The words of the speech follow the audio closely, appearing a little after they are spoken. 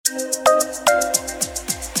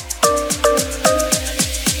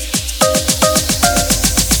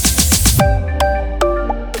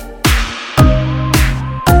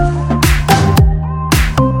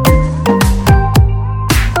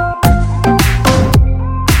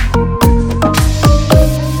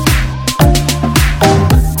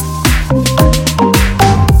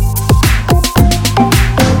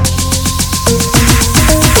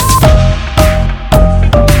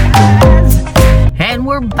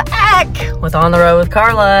On the road with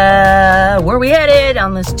Carla. Where are we headed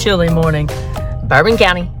on this chilly morning? Bourbon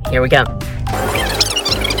County. Here we go.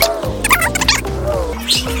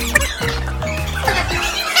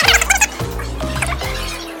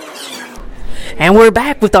 And we're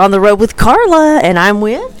back with On the Road with Carla, and I'm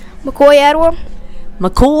with McCoy Adwell.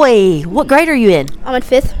 McCoy. What grade are you in? I'm in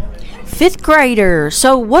 5th. 5th grader.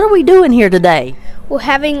 So what are we doing here today? We're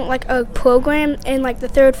having like a program, and like the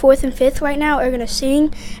 3rd, 4th, and 5th right now are going to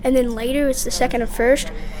sing, and then later it's the 2nd and 1st,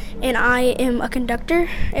 and I am a conductor,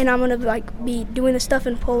 and I'm going to like be doing the stuff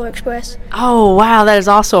in Polar Express. Oh, wow, that is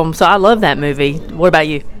awesome. So I love that movie. What about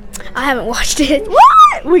you? I haven't watched it.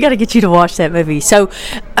 What? We got to get you to watch that movie. So,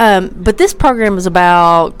 but this program is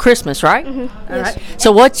about Christmas, right? Mm-hmm. All Yes. right.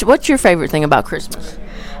 So what's your favorite thing about Christmas?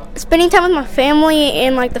 Spending time with my family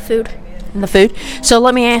and like the food. And the food. So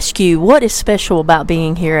let me ask you, what is special about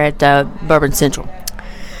being here at Bourbon Central?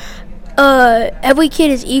 Every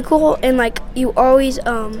kid is equal, and like you always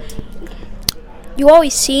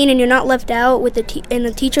seen, and you're not left out with and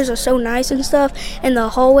the teachers are so nice and stuff, and the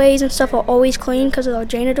hallways and stuff are always clean because of our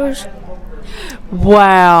janitors.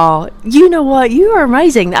 Wow. You know what? You are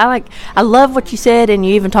amazing. I love what you said, and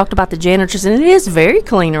you even talked about the janitors, and it is very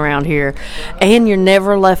clean around here, and you're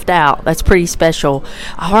never left out. That's pretty special.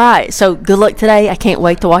 All right. So good luck today. I can't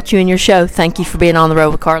wait to watch you in your show. Thank you for being on the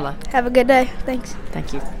road with Carla. Have a good day. Thanks.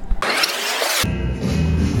 Thank you.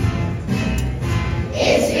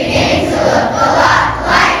 It's beginning to look a lot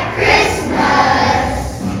like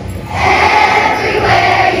Christmas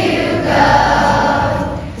everywhere you go.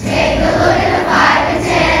 Take a look at the 5 and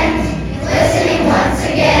 10, glistening once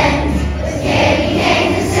again, with candy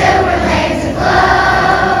canes and silver lanes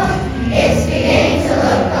aglow. It's beginning to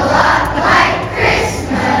look a lot like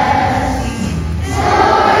Christmas.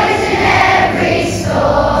 Toys in every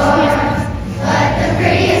store, but the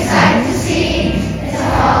prettiest sight to see is a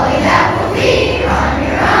holly that will be on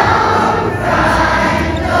your own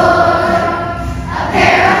front door. A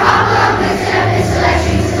pair of hobgoblin boots and a pistol that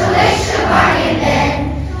shoots is a wish, a party and then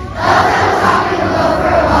love that will talk and will go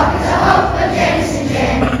for a walk is a hope of Janice and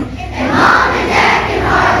Jen. And Mom and Dad can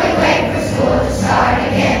hardly wait for school to start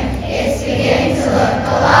again. It's beginning to look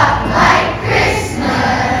a lot like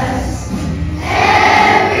Christmas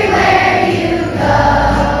everywhere you go.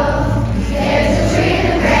 There's a tree in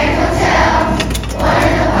the Grand Hotel, one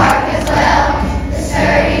in the park as well, the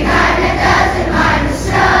sturdy kind that doesn't mind the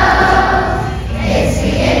snow. It's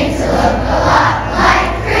beginning to look a lot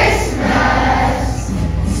like Christmas.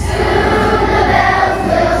 Soon the bells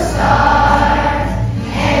will start,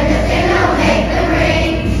 and the thing that'll make them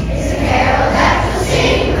ring is a carol that you'll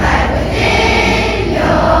sing right within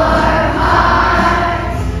your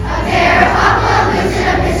heart. A pair of hobgoblin boots and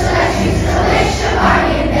a pistol that shoots is a wish, a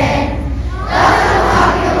party and then love that will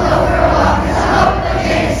talk and will go for a walk is a hope of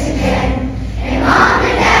Janice and Jen. And Mom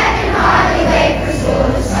and Dad can hardly wait for school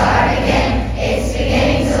to start again. It's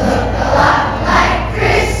beginning to look a lot like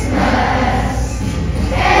Christmas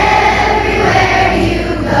everywhere you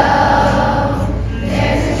go.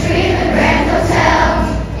 There's a tree in the Grand Hotel,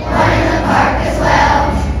 one in the park as well,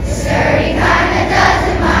 the sturdy kind that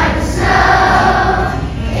doesn't mind the snow.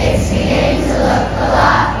 It's beginning to look a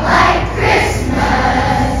lot like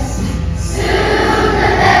Christmas. Soon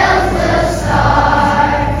the bells will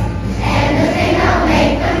start, and the thing that'll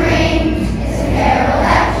make them ring is a carol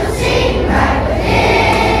that you'll sing right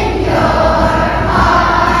within your heart.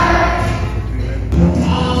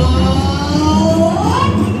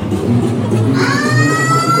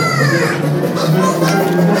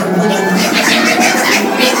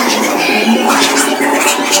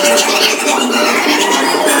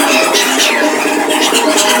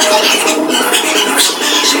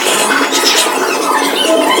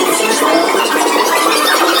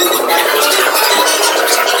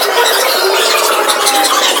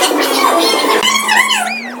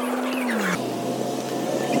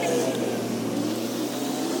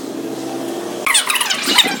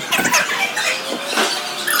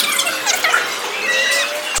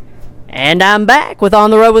 And I'm back with On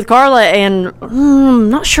the Road with Carla, and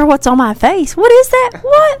not sure what's on my face. What is that?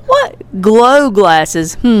 What? Glow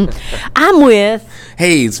glasses. I'm with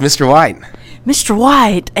Hey, it's Mr. White. Mr.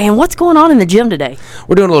 White, and what's going on in the gym today?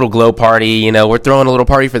 We're doing a little glow party. We're throwing a little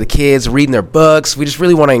party for the kids, reading their books. We just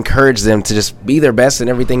really want to encourage them to just be their best in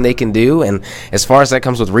everything they can do. And as far as that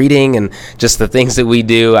comes with reading and just the things that we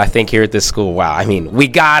do, I think here at this school, wow, I mean, we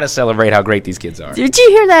got to celebrate how great these kids are. Did you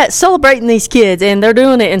hear that? Celebrating these kids, and they're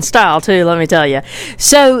doing it in style, too, let me tell you.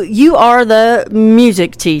 So you are the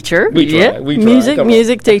music teacher. We try.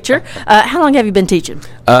 Music teacher. How long have you been teaching?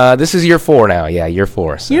 This is year 4 now. Yeah, year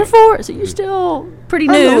 4. So. Year 4? So you're still pretty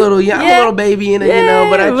new. I'm a little baby in it,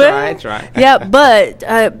 but I try. Yeah, but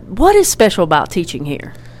what is special about teaching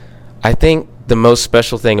here? I think the most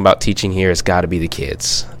special thing about teaching here has got to be the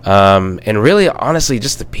kids. And really, honestly,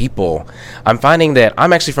 just the people. I'm finding that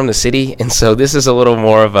I'm actually from the city, and so this is a little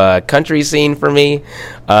more of a country scene for me.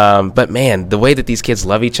 But man, the way that these kids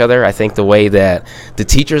love each other, I think the way that the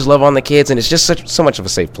teachers love on the kids, and it's just so much of a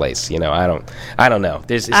safe place. I don't know.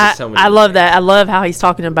 There's just so many. I love that. I love how he's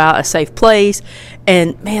talking about a safe place,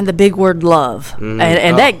 and man, the big word love,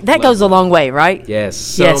 and that goes a long way, right? Yes,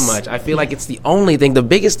 so much. I feel like it's the only thing, the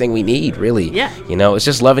biggest thing we need, really. Yeah. It's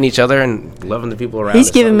just loving each other and loving the people around us. He's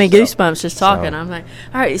giving me goosebumps just talking. I'm like,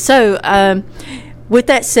 all right. So, with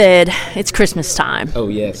that said, it's Christmas time. Oh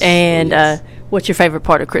yes. And what's your favorite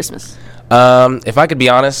part of Christmas? If I could be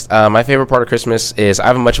honest, my favorite part of Christmas is I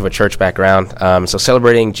have much of a church background. So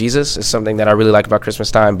celebrating Jesus is something that I really like about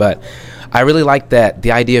Christmas time. But I really like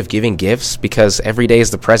the idea of giving gifts, because every day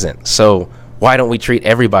is the present. So why don't we treat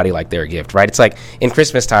everybody like they're a gift, right? It's like in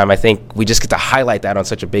Christmas time, I think we just get to highlight that on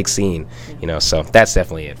such a big scene, So that's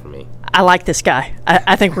definitely it for me. I like this guy.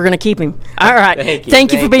 I think we're going to keep him. All right.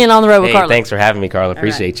 Thank you for being on the road with Carla. Thanks for having me, Carla.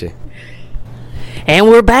 Appreciate you. And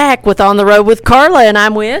we're back with On the Road with Carla, and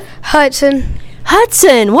I'm with Hudson.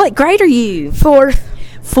 Hudson, what grade are you? 4th.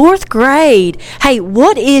 4th grade. Hey,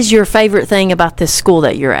 what is your favorite thing about this school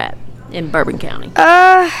that you're at in Bourbon County?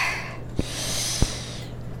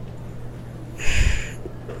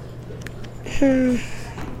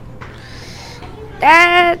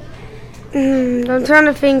 I'm trying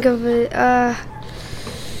to think of it.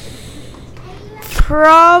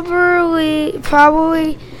 Probably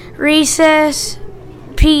recess,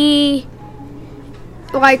 PE,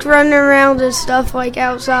 like running around and stuff like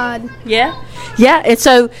outside. Yeah. And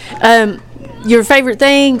so, your favorite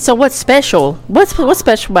thing. So, what's special? What's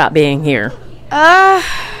special about being here?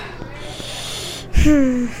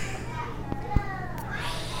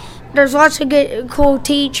 There's lots of good, cool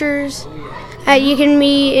teachers that you can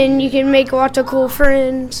meet, and you can make lots of cool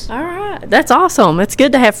friends. All right, that's awesome. It's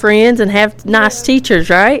good to have friends and have nice teachers,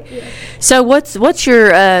 right? Yeah. So what's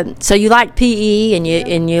your so you like PE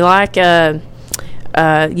and you like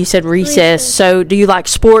you said recess. So do you like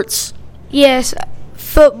sports? Yes,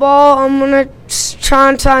 football. I'm gonna try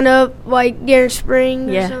and sign up like during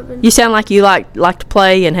spring or something. You sound like you like to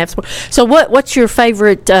play and have sport. So what's your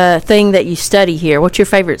favorite thing that you study here? What's your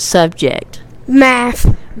favorite subject? Math.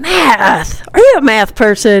 Math. Are you a math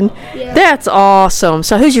person? Yeah. That's awesome.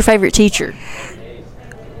 So who's your favorite teacher?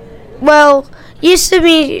 Well, used to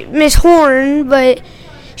be Miss Horn, but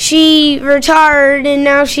she retired and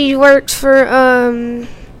now she works for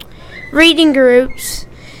reading groups.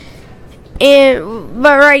 But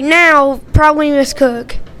right now, probably Miss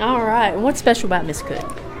Cook. All right. And what's special about Miss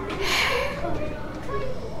Cook?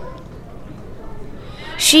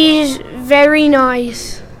 She's very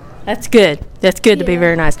nice. That's good. That's good to be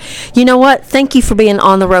very nice. You know what? Thank you for being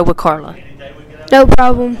on the road with Carla. No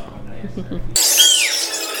problem.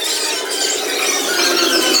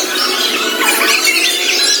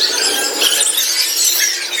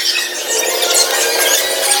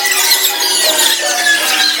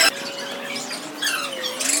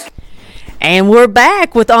 And we're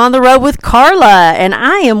back with On the Road with Carla, and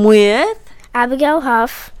I am with Abigail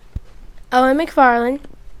Huff. Owen McFarland.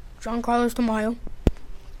 John Carlos Tamayo.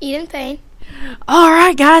 Eden Payne. All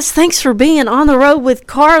right, guys, thanks for being on the road with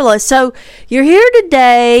Carla. So you're here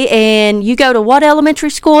today, and you go to what elementary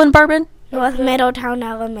school in Bourbon? North Middletown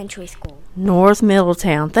Elementary School. North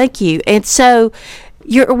Middletown, thank you. And so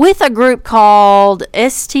you're with a group called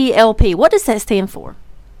STLP. What does that stand for?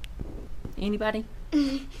 Anybody?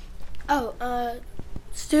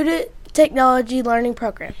 Student Technology Learning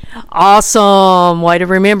Program. Awesome. Way to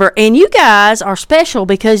remember. And you guys are special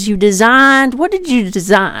because you designed, what did you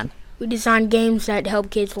design? We designed games that help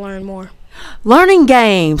kids learn more. Learning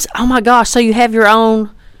games. Oh my gosh. So you have your own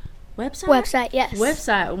website? Website, yes.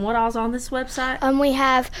 Website. And what all's on this website? We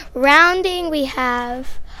have rounding, we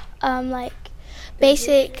have like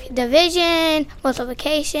basic division,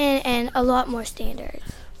 multiplication, and a lot more standards.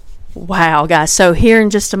 Wow, guys. So here in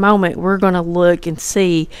just a moment, we're going to look and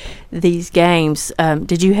see these games.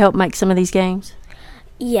 Did you help make some of these games?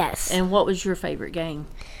 Yes. And what was your favorite game?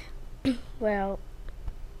 Well,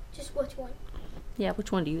 Just which one? Yeah,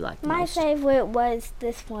 which one do you like the my most? favorite was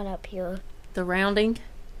this one up here. The rounding?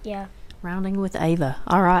 Yeah. Rounding with Ava.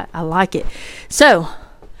 All right, I like it. So,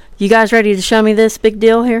 you guys ready to show me this big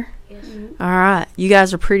deal here? Yes. All right. You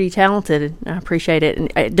guys are pretty talented. I appreciate it.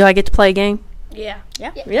 And, do I get to play a game? Yeah.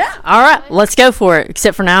 Yeah. All right, let's go for it.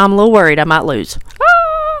 Except for now, I'm a little worried I might lose.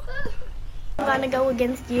 I'm gonna go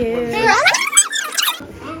against you.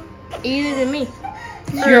 Either than me.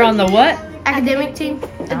 You're on the what? Academic team.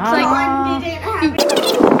 It's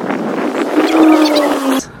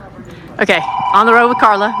Okay, on the road with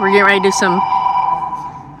Carla. We're getting ready to do some.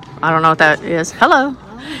 I don't know what that is. Hello.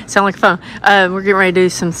 Sound like a phone. We're getting ready to do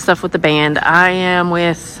some stuff with the band. I am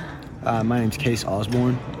with. My name's Case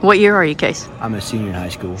Osborne. What year are you, Case? I'm a senior in high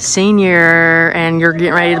school. Senior, and you're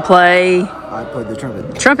getting ready to play I played the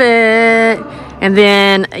trumpet. trumpet. And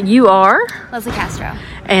then you are. Leslie Castro.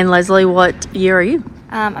 And Leslie, what year are you?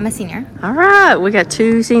 I'm a senior. All right, we got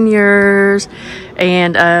 2 seniors,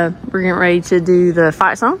 and we're getting ready to do the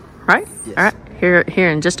fight song, right? Yes. All right, here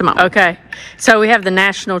in just a moment. Okay, so we have the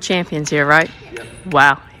national champions here, right? Yep.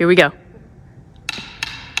 Wow, here we go.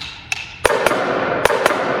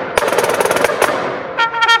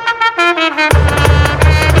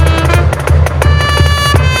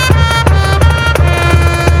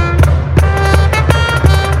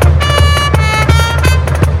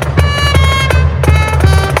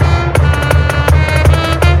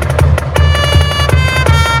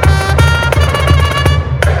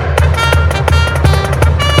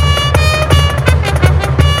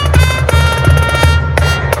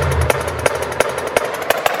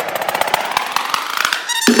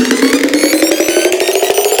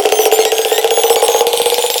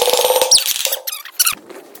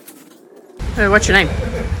 What's your name?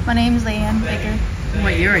 My name's Leanne Baker.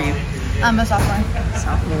 What year are you? I'm a sophomore.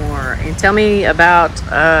 Sophomore. And tell me about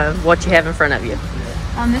what you have in front of you.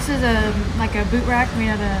 This is a boot rack made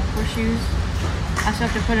out of horseshoes. I just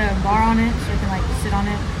have to put a bar on it so I can sit on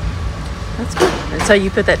it. That's good. And so you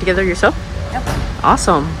put that together yourself? Yep.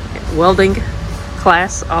 Awesome. Welding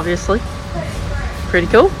class, obviously. Pretty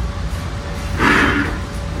cool.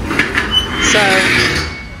 So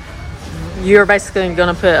you're basically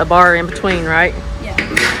going to put a bar in between, right? Yeah.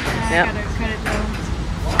 Yep. I gotta cut it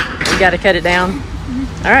down. You got to cut it down.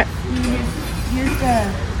 All right. Here's the.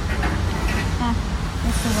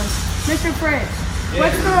 What's the word? Mr. Fritz.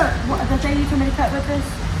 What's the thing you told me to cut with this?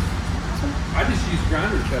 I just use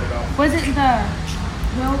grinder to cut it off. Was it the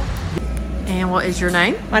wheel? And what is your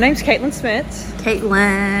name? My name's Caitlin Smith.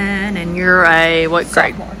 Caitlin, and you're a what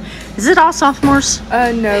grade? Sophomore. Is it all sophomores?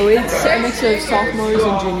 No, it's a mix of sophomores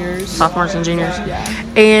and juniors. Sophomores and juniors? Yeah.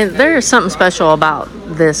 And there is something special about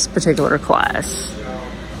this particular class.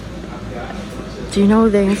 Do you know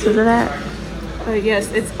the answer to that?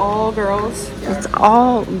 Yes, it's all girls. It's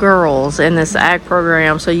all girls in this ag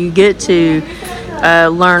program, so you get to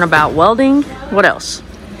learn about welding. What else?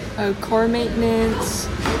 Car maintenance.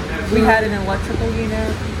 We had an electrical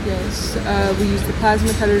unit. Yes. We used the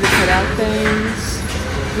plasma cutter to cut out things.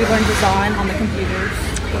 We learned design on the computers.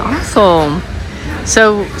 Awesome.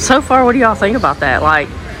 So far, what do y'all think about that? Like,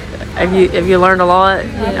 have you learned a lot?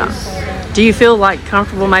 Yes. Do you feel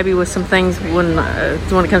comfortable maybe with some things when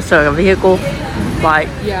it comes to a vehicle? Like,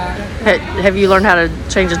 Yeah. have you learned how to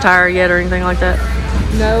change a tire yet or anything like that?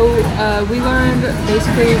 No, we learned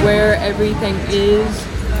basically where everything is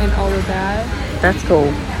and all of that. That's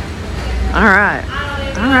cool. All right,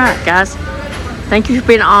 guys. Thank you for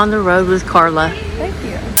being on the road with Carla. Thank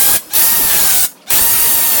you.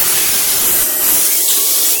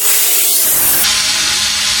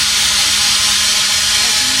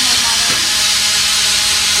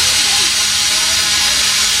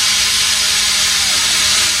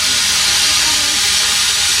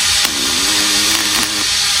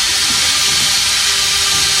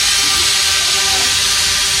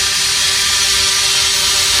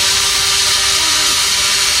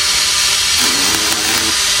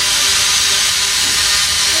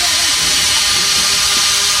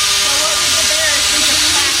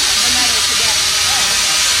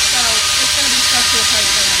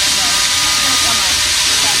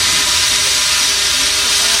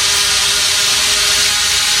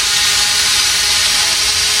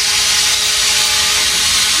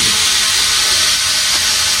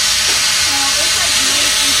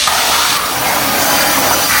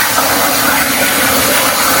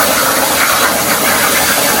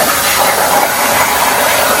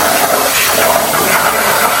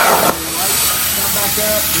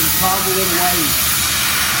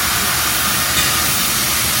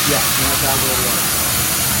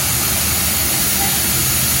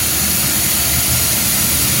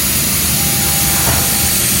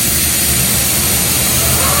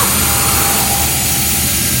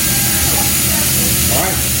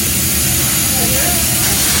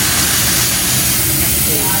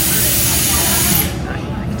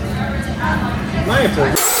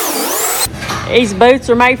 These boots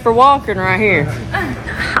are made for walking right here.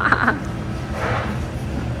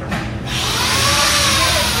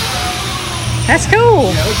 That's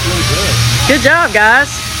cool. That was really good. Good job,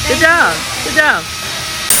 guys. Good job. Good job.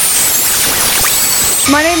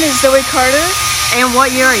 My name is Zoe Carter. And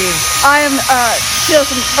what year are you? I am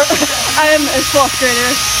I am a 12th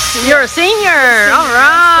grader. You're a senior. All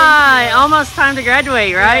right. Almost time to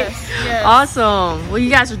graduate, right? Yes. Awesome. Well, you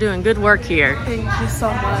guys are doing good work here. Thank you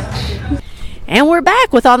so much. And we're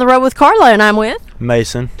back with On the Road with Carla, and I'm with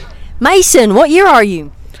Mason. Mason. What year are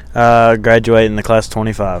you? Graduating the class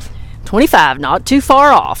 25. 25, not too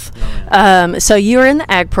far off. So you're in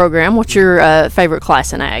the ag program. What's your favorite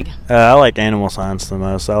class in ag? I like animal science the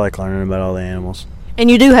most. I like learning about all the animals. And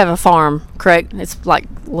you do have a farm, correct? It's like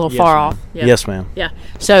a little far off. Yeah. Yes, ma'am. Yeah.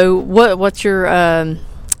 So what's your I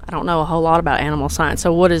don't know a whole lot about animal science.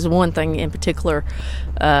 So what is one thing in particular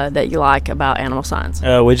that you like about animal science?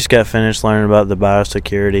 We just got finished learning about the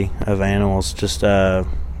biosecurity of animals. Just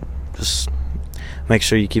make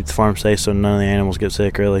sure you keep the farm safe so none of the animals get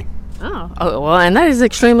sick, really. Oh well, and that is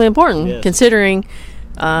extremely important, yes, considering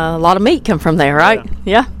a lot of meat come from there, right?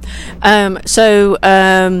 Yeah.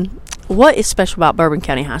 What is special about Bourbon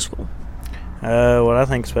County High School? What I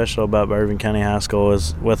think special about Bourbon County High School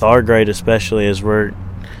is, with our grade especially, is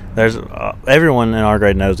there's everyone in our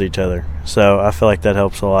grade knows each other. So I feel like that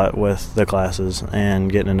helps a lot with the classes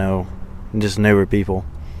and getting to know just newer people.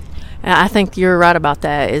 I think you're right about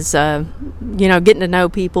that. Is getting to know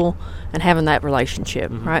people and having that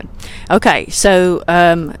relationship, right? Okay, so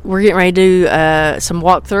we're getting ready to do some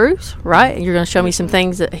walkthroughs, right? And you're going to show me some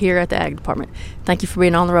things here at the Ag Department. Thank you for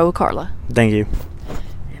being on the road with Carla. Thank you.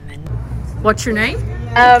 What's your name?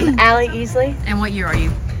 Allie Easley. And what year are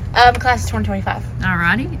you? Class of 2025.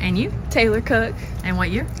 Alrighty, and you? Taylor Cook. And what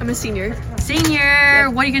year? I'm a senior. Senior!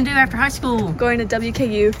 Yep. What are you going to do after high school? Going to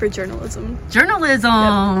WKU for journalism.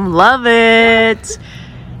 Journalism! Yep. Love it!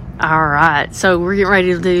 All right, so we're getting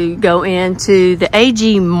ready to go into the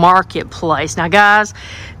AG Marketplace. Now, guys,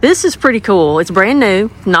 this is pretty cool. It's brand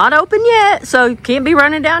new, not open yet, so you can't be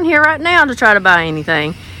running down here right now to try to buy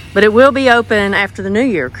anything. But it will be open after the new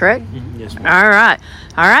year, correct? Yes, ma'am.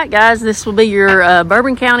 All right, guys, this will be your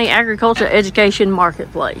Bourbon County Agriculture Education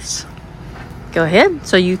Marketplace. Go ahead,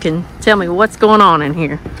 so you can tell me what's going on in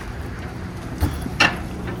here.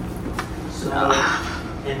 So,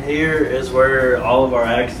 in here is where all of our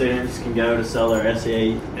ag students can go to sell their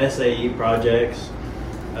SAE projects.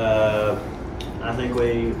 I think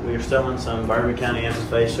we're selling some Bourbon County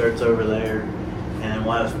MFA shirts over there, and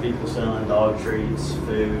we'll have people selling dog treats,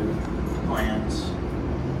 food, plants,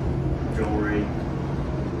 jewelry,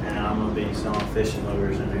 and I'm going to be selling fishing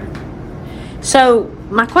lures in here. So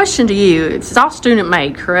my question to you, it's all student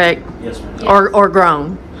made, correct? Yes, ma'am. Or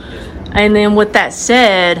grown. Yes, ma'am. And then with that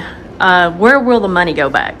said, where will the money go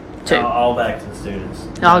back to? All back to the students.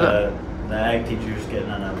 The ag teachers get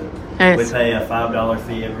none of it. Yes. We pay a $5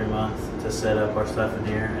 fee every month to set up our stuff in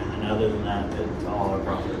here, and then other than that, it's all our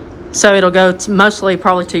profit. So it'll go mostly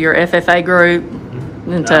probably to your FFA group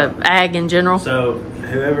and to ag in general? So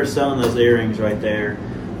whoever's selling those earrings right there,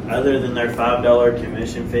 other than their $5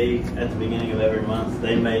 commission fee at the beginning of every month,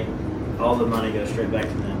 they make all the money go straight back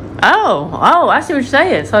to them. Oh, I see what you're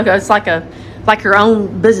saying. So it's like your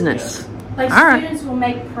own business. Like all students will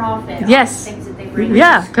make profit yes. on things that they bring.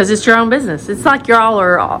 Yeah, because it's your own business. It's like you all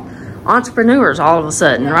are entrepreneurs all of a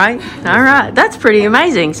sudden, right? All right. That's pretty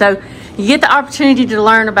amazing. So you get the opportunity to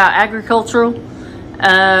learn about agricultural,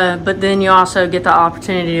 but then you also get the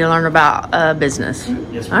opportunity to learn about business.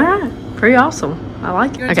 Yes, ma'am. All right. Pretty awesome. I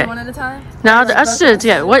like it. You want to do one at a time? No, let's do it.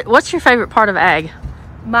 Yeah. What's your favorite part of ag?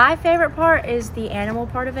 My favorite part is the animal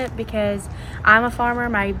part of it because I'm a farmer,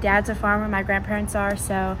 my dad's a farmer, my grandparents are,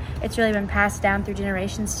 so it's really been passed down through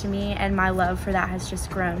generations to me, and my love for that has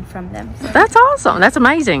just grown from them. So. That's awesome. That's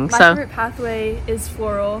amazing. My favorite pathway is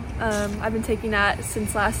floral. I've been taking that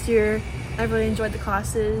since last year. I've really enjoyed the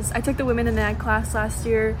classes. I took the Women in Ag class last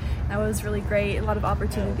year. That was really great. A lot of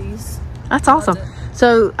opportunities. That's awesome.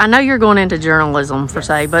 So I know you're going into journalism per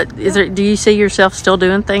se, but do you see yourself still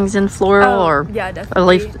doing things in floral or yeah,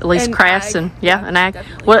 definitely. At least crafts ag. and ag?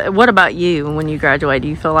 Definitely. What about you when you graduate? Do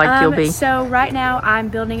you feel like you'll be? So right now I'm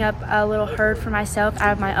building up a little herd for myself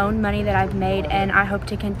out of my own money that I've made, and I hope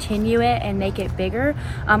to continue it and make it bigger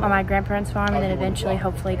on my grandparents' farm, and then eventually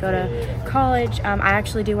hopefully go to college. I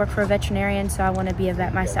actually do work for a veterinarian, so I want to be a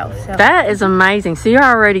vet myself. So that is amazing. So you're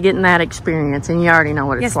already getting that experience and you already know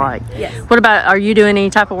what it's like. Yes. What about, are you doing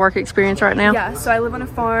any type of work experience right now? Yeah, so I live on a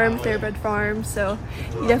farm, thoroughbred farm, so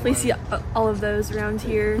you definitely see all of those around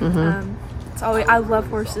here. It's always, I love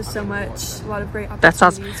horses so much. A lot of great opportunities.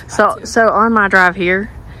 That's awesome. So on my drive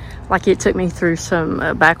here, like it took me through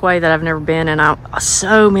some back way that I've never been, and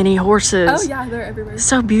so many horses. Oh yeah, they're everywhere.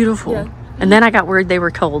 So beautiful. Yeah. And then I got worried they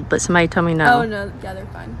were cold, but somebody told me no. Oh no, yeah, they're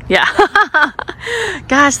fine. Yeah.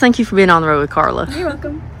 Guys, thank you for being on the road with Carla. You're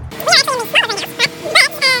welcome.